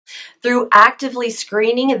Through actively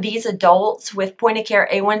screening these adults with point-of-care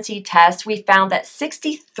A1C tests, we found that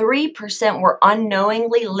 63% were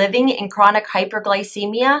unknowingly living in chronic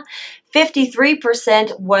hyperglycemia.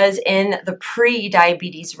 53% was in the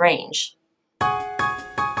pre-diabetes range.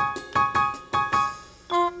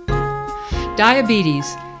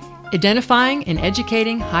 Diabetes, identifying and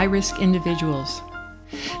educating high-risk individuals.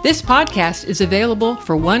 This podcast is available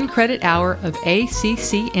for 1 credit hour of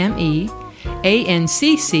ACCME,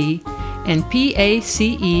 ANCC, and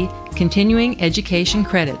PACE continuing education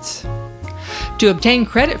credits. To obtain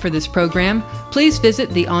credit for this program, please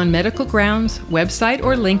visit the On Medical Grounds website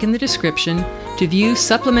or link in the description to view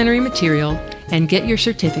supplementary material and get your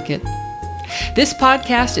certificate. This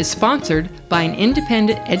podcast is sponsored by an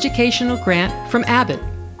independent educational grant from Abbott.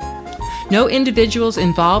 No individuals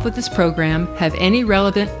involved with this program have any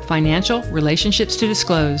relevant financial relationships to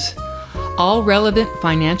disclose. All relevant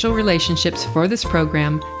financial relationships for this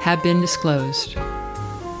program have been disclosed.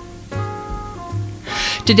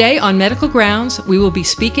 Today on Medical Grounds, we will be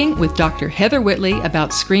speaking with Dr. Heather Whitley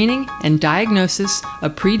about screening and diagnosis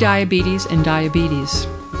of prediabetes and diabetes.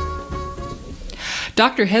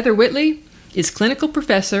 Dr. Heather Whitley is clinical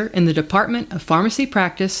professor in the Department of Pharmacy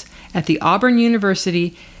Practice at the Auburn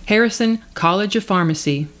University Harrison College of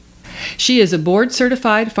Pharmacy. She is a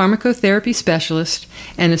board-certified pharmacotherapy specialist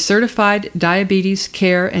and a certified diabetes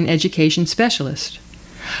care and education specialist.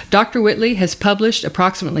 Dr. Whitley has published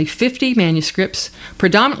approximately 50 manuscripts,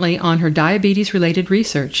 predominantly on her diabetes-related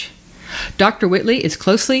research. Dr. Whitley is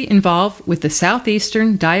closely involved with the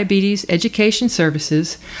Southeastern Diabetes Education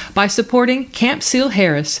Services by supporting Camp Seal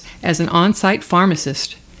Harris as an on-site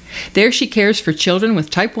pharmacist. There she cares for children with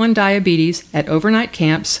type 1 diabetes at overnight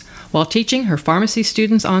camps while teaching her pharmacy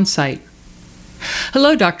students on site.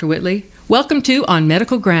 Hello, Dr. Whitley. Welcome to On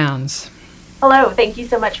Medical Grounds. Hello, thank you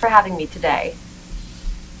so much for having me today.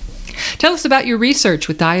 Tell us about your research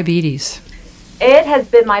with diabetes. It has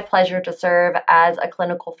been my pleasure to serve as a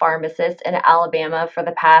clinical pharmacist in Alabama for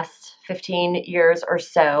the past 15 years or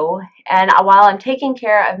so. And while I'm taking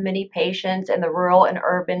care of many patients in the rural and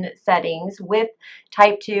urban settings with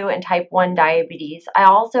type 2 and type 1 diabetes, I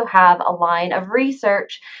also have a line of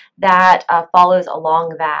research that follows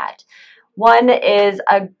along that. One is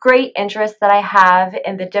a great interest that I have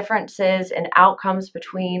in the differences in outcomes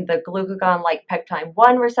between the glucagon-like peptide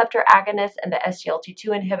 1 receptor agonists and the SGLT2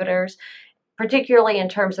 inhibitors, particularly in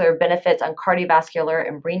terms of their benefits on cardiovascular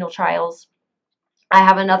and renal trials. I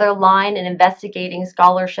have another line in investigating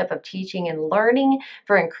scholarship of teaching and learning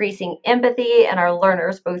for increasing empathy in our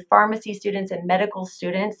learners, both pharmacy students and medical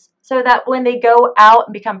students, so that when they go out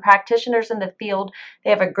and become practitioners in the field, they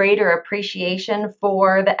have a greater appreciation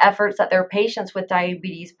for the efforts that their patients with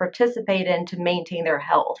diabetes participate in to maintain their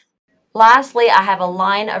health. Lastly, I have a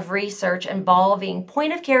line of research involving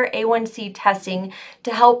point-of-care A1C testing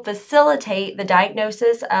to help facilitate the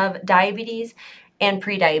diagnosis of diabetes and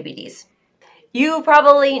prediabetes. You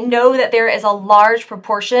probably know that there is a large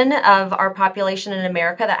proportion of our population in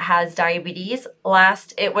America that has diabetes.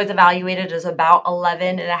 Last, it was evaluated as about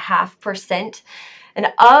 11.5%.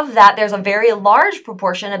 And of that, there's a very large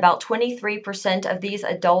proportion, about 23% of these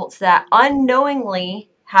adults that unknowingly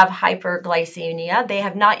have hyperglycemia. They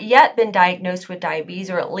have not yet been diagnosed with diabetes,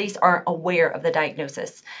 or at least aren't aware of the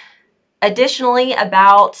diagnosis. Additionally,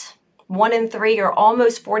 about 1 in 3, or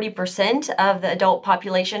almost 40% of the adult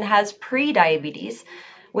population has prediabetes,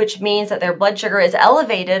 which means that their blood sugar is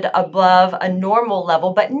elevated above a normal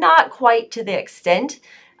level, but not quite to the extent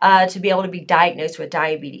to be able to be diagnosed with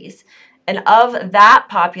diabetes. And of that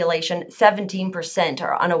population, 17%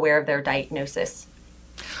 are unaware of their diagnosis.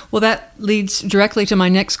 Well, that leads directly to my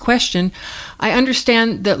next question. I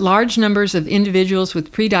understand that large numbers of individuals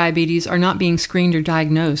with prediabetes are not being screened or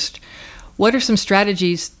diagnosed. What are some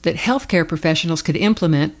strategies that healthcare professionals could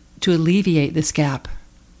implement to alleviate this gap?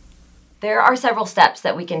 There are several steps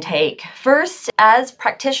that we can take. First, as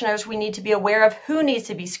practitioners, we need to be aware of who needs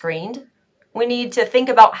to be screened. We need to think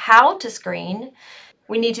about how to screen.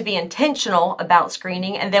 We need to be intentional about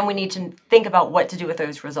screening, and then we need to think about what to do with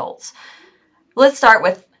those results. Let's start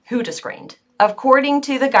with who to screen. According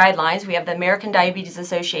to the guidelines, we have the American Diabetes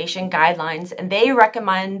Association guidelines, and they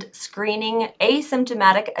recommend screening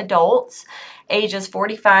asymptomatic adults ages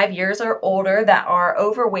 45 years or older that are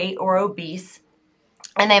overweight or obese,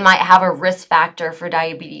 and they might have a risk factor for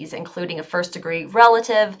diabetes, including a first-degree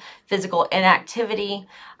relative, physical inactivity,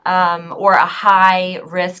 or a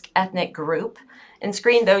high-risk ethnic group, and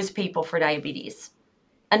screen those people for diabetes.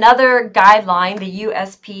 Another guideline, the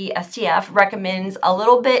USPSTF, recommends a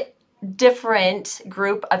little bit different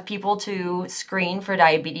group of people to screen for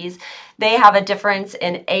diabetes. They have a difference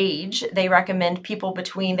in age. They recommend people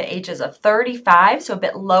between the ages of 35, so a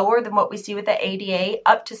bit lower than what we see with the ADA,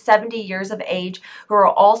 up to 70 years of age, who are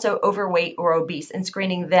also overweight or obese, and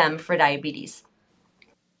screening them for diabetes.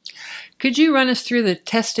 Could you run us through the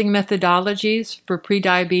testing methodologies for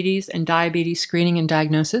prediabetes and diabetes screening and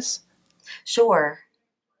diagnosis? Sure.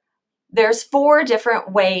 There's 4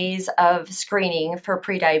 different ways of screening for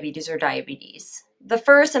prediabetes or diabetes. The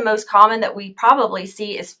first and most common that we probably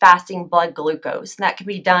see is fasting blood glucose. And that can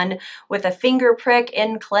be done with a finger prick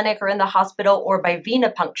in clinic or in the hospital, or by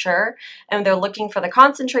venipuncture. And they're looking for the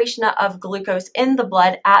concentration of glucose in the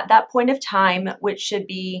blood at that point of time, which should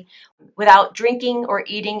be without drinking or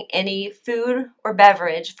eating any food or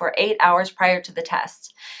beverage for 8 hours prior to the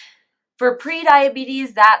test. For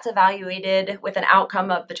prediabetes, that's evaluated with an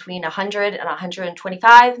outcome of between 100 and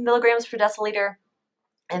 125 milligrams per deciliter.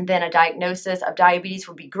 And then a diagnosis of diabetes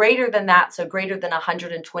would be greater than that, so greater than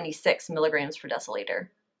 126 milligrams per deciliter.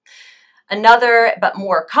 Another but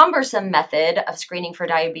more cumbersome method of screening for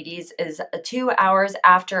diabetes is 2 hours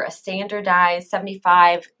after a standardized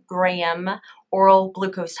 75-gram oral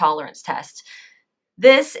glucose tolerance test.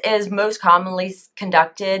 This is most commonly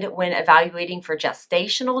conducted when evaluating for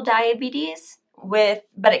gestational diabetes,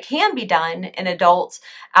 but it can be done in adults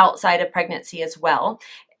outside of pregnancy as well.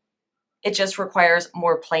 It just requires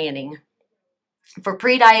more planning. For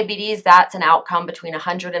prediabetes, that's an outcome between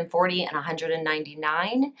 140 and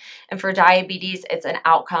 199. And for diabetes, it's an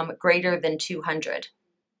outcome greater than 200.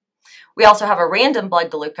 We also have a random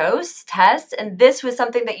blood glucose test, and this was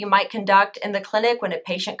something that you might conduct in the clinic when a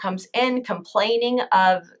patient comes in complaining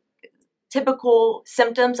of typical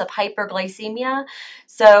symptoms of hyperglycemia.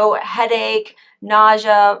 So headache,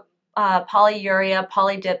 nausea, polyuria,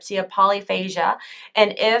 polydipsia, polyphagia.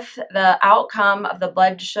 And if the outcome of the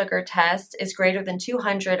blood sugar test is greater than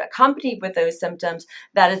 200 accompanied with those symptoms,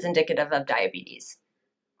 that is indicative of diabetes.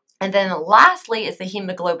 And then lastly is the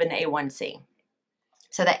hemoglobin A1C.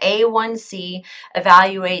 So the A1C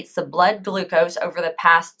evaluates the blood glucose over the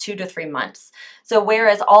past 2 to 3 months. So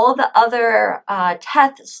whereas all of the other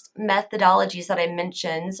test methodologies that I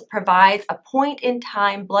mentioned provides a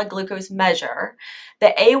point-in-time blood glucose measure,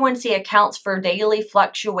 the A1C accounts for daily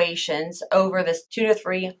fluctuations over this 2 to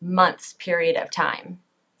 3 months period of time.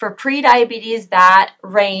 For prediabetes, that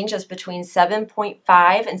range is between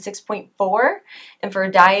 7.5 and 6.4, and for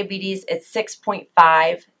diabetes, it's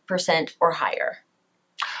 6.5% or higher.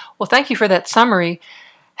 Well, thank you for that summary.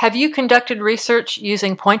 Have you conducted research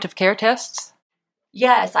using point-of-care tests?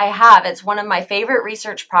 Yes, I have. It's one of my favorite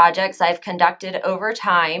research projects I've conducted over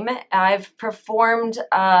time. I've performed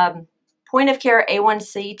point-of-care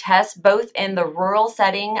A1C tests both in the rural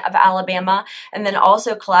setting of Alabama, and then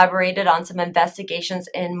also collaborated on some investigations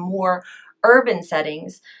in more urban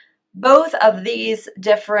settings. Both of these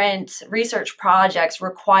different research projects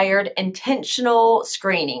required intentional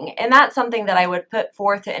screening, and that's something that I would put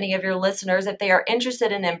forth to any of your listeners if they are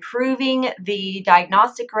interested in improving the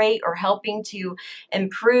diagnostic rate or helping to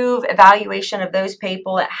improve evaluation of those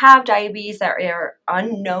people that have diabetes that are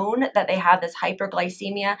unknown that they have this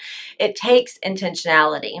hyperglycemia. It takes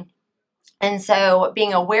intentionality. And so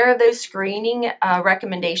being aware of those screening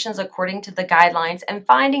recommendations according to the guidelines and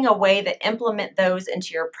finding a way to implement those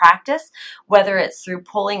into your practice, whether it's through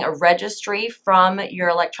pulling a registry from your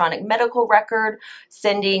electronic medical record,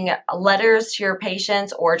 sending letters to your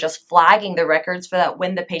patients, or just flagging the records so that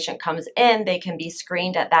when the patient comes in, they can be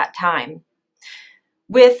screened at that time.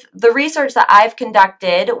 With the research that I've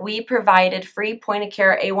conducted, we provided free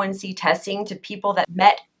point-of-care A1C testing to people that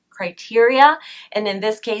met criteria, and in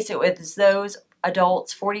this case it was those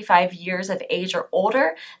adults 45 years of age or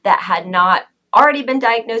older that had not already been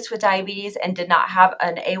diagnosed with diabetes and did not have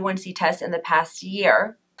an A1C test in the past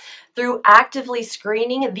year. Through actively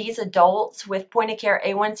screening these adults with point-of-care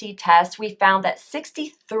A1C tests, we found that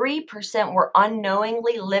 63% were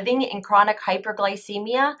unknowingly living in chronic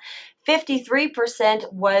hyperglycemia.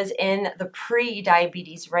 53% was in the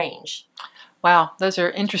pre-diabetes range. Wow, those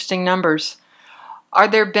are interesting numbers. Are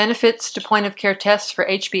there benefits to point-of-care tests for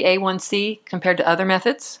HbA1c compared to other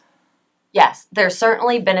methods? Yes, there's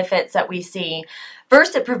certainly benefits that we see.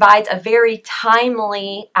 First, it provides a very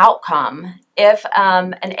timely outcome. If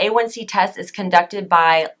an A1C test is conducted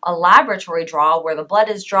by a laboratory draw where the blood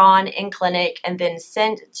is drawn in clinic and then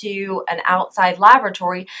sent to an outside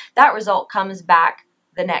laboratory, that result comes back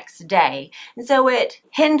the next day. And so it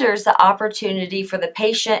hinders the opportunity for the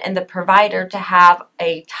patient and the provider to have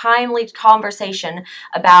a timely conversation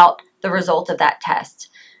about the result of that test.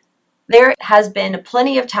 There has been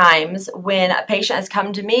plenty of times when a patient has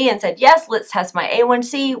come to me and said, yes, let's test my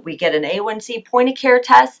A1C. We get an A1C point of care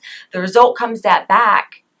test. The result comes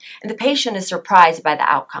back, and the patient is surprised by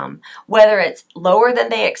the outcome, whether it's lower than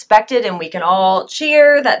they expected, and we can all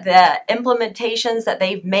cheer that the implementations that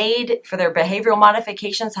they've made for their behavioral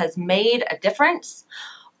modifications has made a difference,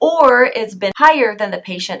 or it's been higher than the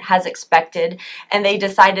patient has expected, and they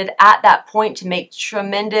decided at that point to make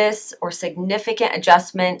tremendous or significant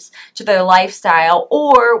adjustments to their lifestyle.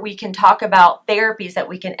 Or we can talk about therapies that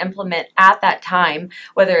we can implement at that time,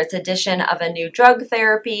 whether it's addition of a new drug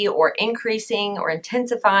therapy or increasing or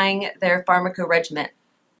intensifying their pharmacoregimen.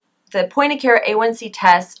 The point-of-care A1C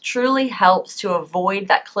test truly helps to avoid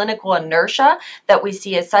that clinical inertia that we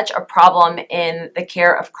see as such a problem in the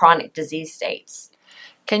care of chronic disease states.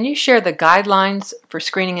 Can you share the guidelines for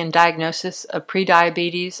screening and diagnosis of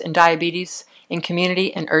prediabetes and diabetes in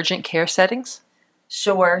community and urgent care settings?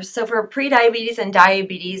 Sure. So for prediabetes and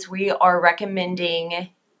diabetes, we are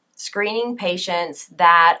recommending screening patients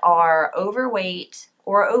that are overweight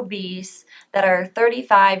or obese, that are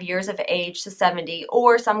 35 years of age to 70,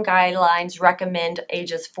 or some guidelines recommend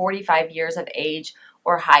ages 45 years of age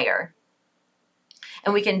or higher.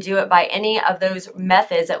 And we can do it by any of those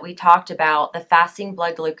methods that we talked about: the fasting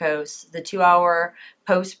blood glucose, the 2-hour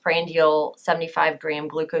postprandial 75-gram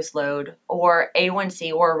glucose load, or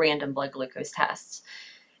A1C, or a random blood glucose test.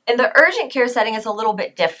 In the urgent care setting, it's a little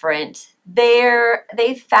bit different.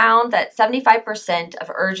 They found that 75% of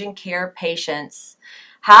urgent care patients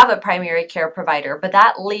have a primary care provider, but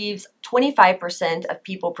that leaves 25% of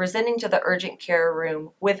people presenting to the urgent care room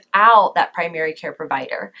without that primary care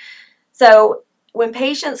provider. So when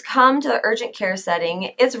patients come to the urgent care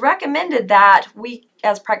setting, it's recommended that we,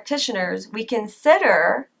 as practitioners, we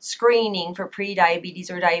consider screening for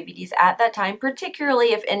prediabetes or diabetes at that time, particularly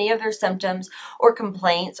if any of their symptoms or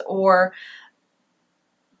complaints or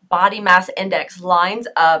body mass index lines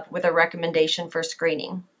up with a recommendation for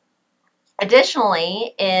screening.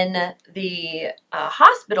 Additionally, in the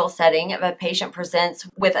hospital setting, if a patient presents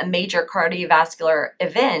with a major cardiovascular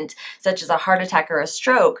event, such as a heart attack or a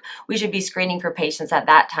stroke, we should be screening for patients at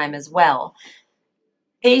that time as well.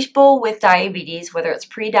 People with diabetes, whether it's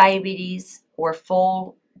prediabetes or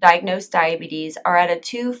full diagnosed diabetes, are at a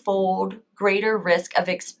twofold greater risk of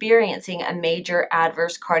experiencing a major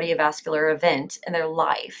adverse cardiovascular event in their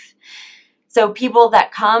life. So people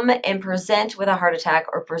that come and present with a heart attack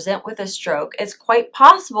or present with a stroke, it's quite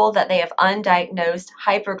possible that they have undiagnosed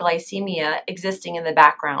hyperglycemia existing in the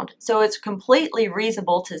background. So it's completely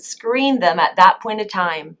reasonable to screen them at that point in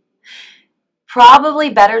time. Probably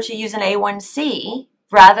better to use an A1C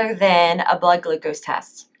rather than a blood glucose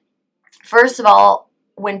test. First of all,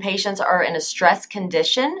 when patients are in a stress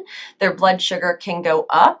condition, their blood sugar can go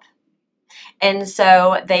up. And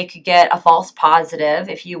so they could get a false positive,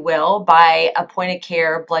 if you will, by a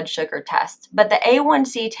point-of-care blood sugar test. But the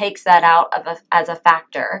A1C takes that out as a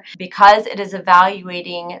factor because it is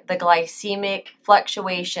evaluating the glycemic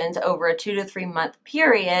fluctuations over a 2 to 3 month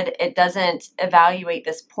period. It doesn't evaluate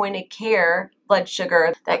this point-of-care blood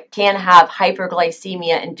sugar that can have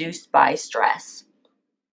hyperglycemia induced by stress.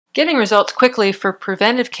 Getting results quickly for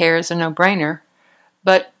preventive care is a no-brainer,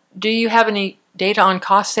 but do you have any data on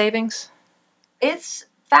cost savings? It's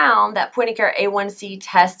found that point-of-care A1C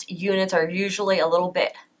test units are usually a little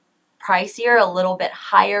bit pricier, a little bit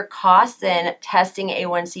higher cost than testing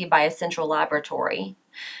A1C by a central laboratory.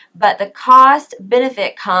 But the cost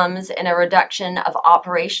benefit comes in a reduction of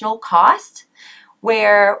operational cost,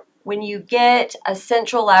 where when you get a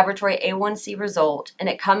central laboratory A1C result and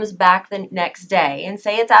it comes back the next day and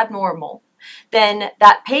say it's abnormal, then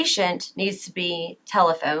that patient needs to be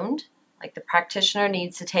telephoned. Like the practitioner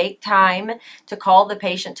needs to take time to call the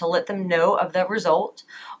patient to let them know of the result,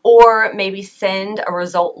 or maybe send a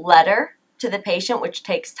result letter to the patient, which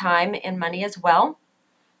takes time and money as well,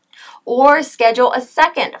 or schedule a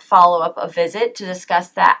second follow-up visit to discuss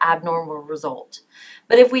that abnormal result.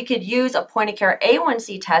 But if we could use a point-of-care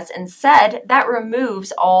A1C test instead, that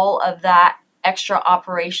removes all of that extra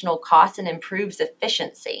operational cost and improves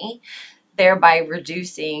efficiency, thereby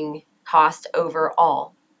reducing cost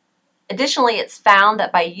overall. Additionally, it's found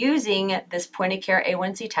that by using this point-of-care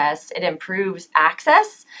A1C test, it improves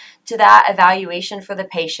access to that evaluation for the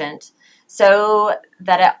patient, so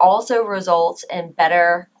that it also results in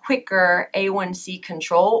better, quicker A1C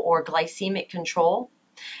control or glycemic control.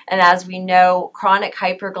 And as we know, chronic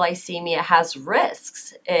hyperglycemia has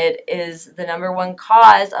risks. It is the number one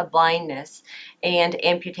cause of blindness and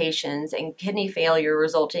amputations and kidney failure,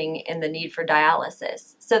 resulting in the need for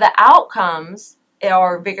dialysis. So the outcomes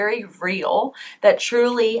are very real that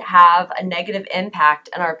truly have a negative impact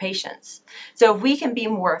on our patients. So if we can be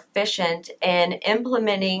more efficient in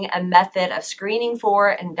implementing a method of screening for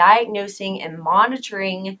and diagnosing and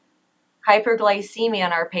monitoring hyperglycemia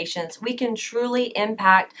in our patients, we can truly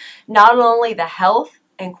impact not only the health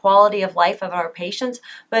and quality of life of our patients,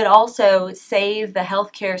 but also save the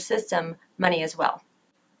healthcare system money as well.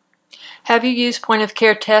 Have you used point of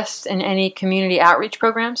care tests in any community outreach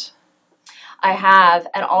programs? I have.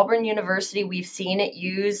 At Auburn University, we've seen it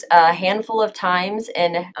used a handful of times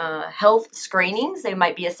in health screenings. They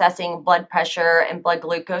might be assessing blood pressure and blood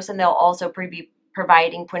glucose, and they'll also be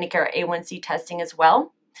providing point of care A1C testing as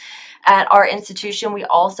well. At our institution, we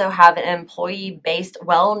also have an employee-based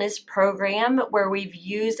wellness program where we've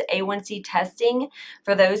used A1C testing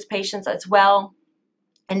for those patients as well.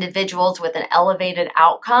 Individuals with an elevated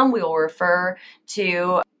outcome, we will refer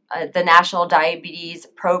to the National Diabetes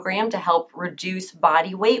Program to help reduce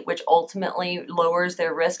body weight, which ultimately lowers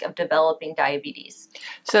their risk of developing diabetes.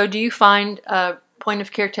 So do you find point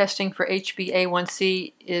of care testing for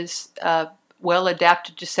HbA1c is well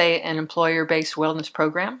adapted to, say, an employer-based wellness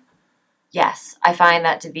program? Yes, I find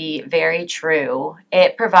that to be very true.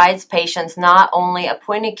 It provides patients not only a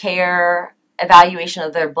point of care evaluation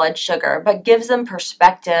of their blood sugar, but gives them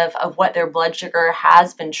perspective of what their blood sugar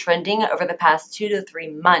has been trending over the past 2 to 3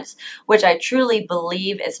 months, which I truly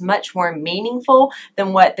believe is much more meaningful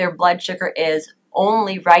than what their blood sugar is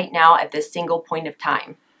only right now at this single point of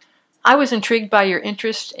time. I was intrigued by your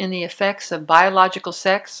interest in the effects of biological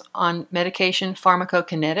sex on medication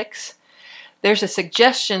pharmacokinetics. There's a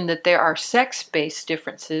suggestion that there are sex-based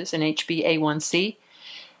differences in HbA1c.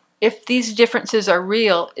 If these differences are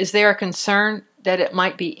real, is there a concern that it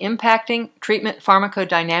might be impacting treatment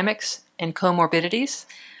pharmacodynamics and comorbidities?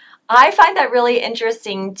 I find that really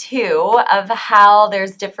interesting too, of how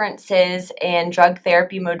there's differences in drug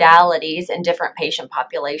therapy modalities in different patient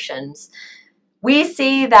populations. We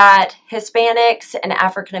see that Hispanics and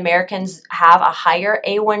African Americans have a higher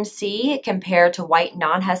A1C compared to white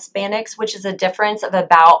non-Hispanics, which is a difference of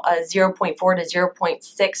about 0.4 to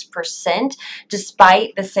 0.6%,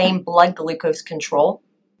 despite the same blood glucose control.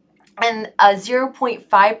 And a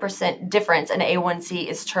 0.5% difference in A1C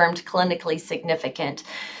is termed clinically significant.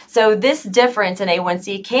 So this difference in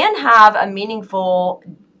A1C can have a meaningful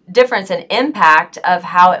difference in impact of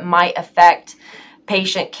how it might affect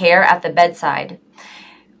patient care at the bedside.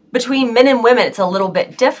 Between men and women, it's a little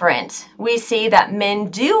bit different. We see that men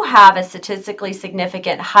do have a statistically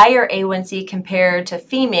significant higher A1C compared to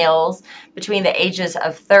females between the ages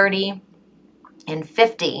of 30 and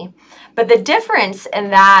 50. But the difference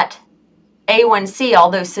in that A1C,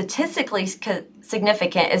 although statistically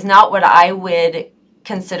significant, is not what I would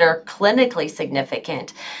consider clinically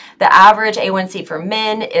significant. The average A1C for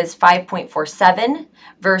men is 5.47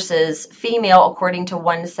 versus female, according to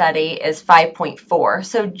one study, is 5.4.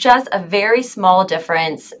 So just a very small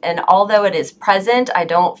difference. And although it is present, I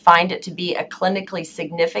don't find it to be a clinically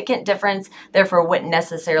significant difference, therefore wouldn't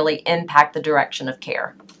necessarily impact the direction of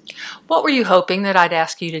care. What were you hoping that I'd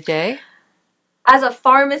ask you today? As a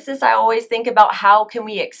pharmacist, I always think about how can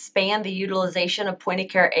we expand the utilization of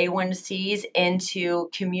point-of-care A1Cs into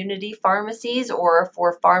community pharmacies, or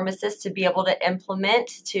for pharmacists to be able to implement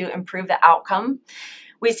to improve the outcome.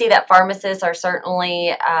 We see that pharmacists are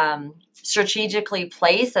certainly strategically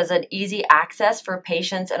placed as an easy access for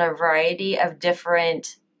patients in a variety of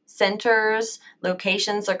different centers,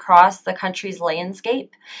 locations across the country's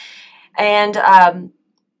landscape. And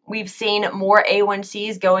we've seen more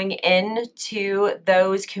A1Cs going into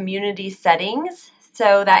those community settings,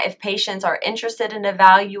 so that if patients are interested in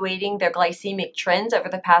evaluating their glycemic trends over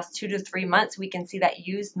the past 2 to 3 months, we can see that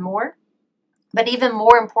used more. But even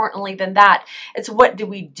more importantly than that, it's what do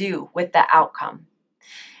we do with the outcome?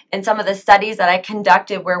 In some of the studies that I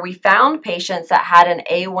conducted where we found patients that had an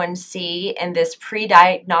A1C in this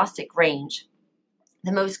pre-diagnostic range,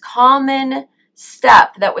 the most common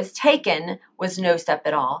step that was taken was no step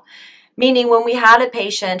at all. Meaning when we had a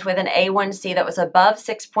patient with an A1C that was above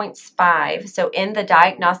 6.5, so in the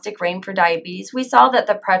diagnostic range for diabetes, we saw that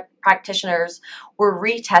the practitioners were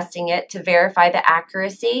retesting it to verify the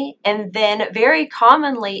accuracy, and then very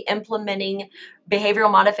commonly implementing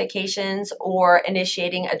behavioral modifications or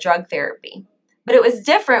initiating a drug therapy. But it was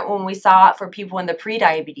different when we saw it for people in the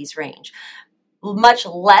prediabetes range. Much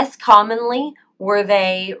less commonly were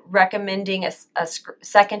they recommending a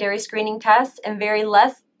secondary screening test, and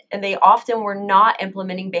they often were not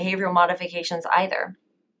implementing behavioral modifications either.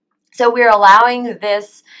 So we're allowing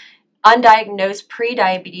this undiagnosed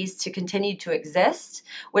prediabetes to continue to exist,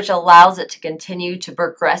 which allows it to continue to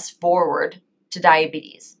progress forward to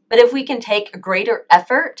diabetes. But if we can take a greater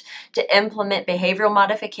effort to implement behavioral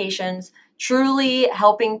modifications, truly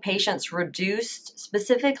helping patients reduce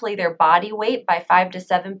specifically their body weight by 5 to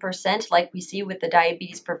 7%, like we see with the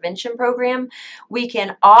diabetes prevention program, we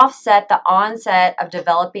can offset the onset of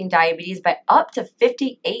developing diabetes by up to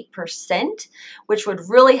 58%, which would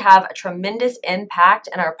really have a tremendous impact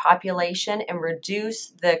in our population and reduce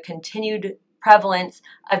the continued prevalence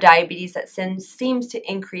of diabetes that seems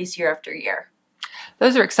to increase year after year.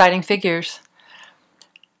 Those are exciting figures.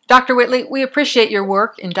 Dr. Whitley, we appreciate your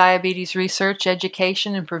work in diabetes research,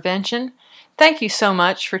 education, and prevention. Thank you so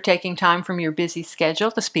much for taking time from your busy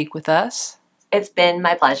schedule to speak with us. It's been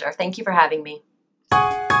my pleasure. Thank you for having me.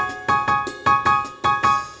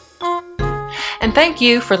 And thank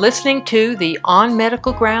you for listening to the On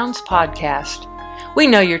Medical Grounds podcast. We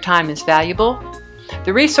know your time is valuable.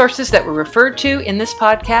 The resources that were referred to in this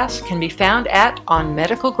podcast can be found at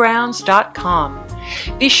onmedicalgrounds.com.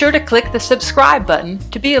 Be sure to click the subscribe button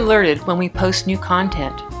to be alerted when we post new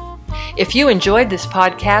content. If you enjoyed this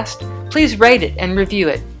podcast, please rate it and review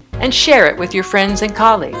it, and share it with your friends and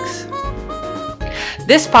colleagues.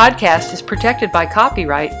 This podcast is protected by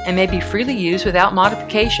copyright and may be freely used without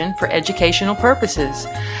modification for educational purposes.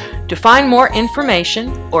 To find more information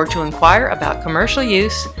or to inquire about commercial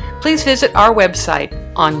use, please visit our website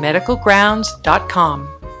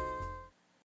onmedicalgrounds.com.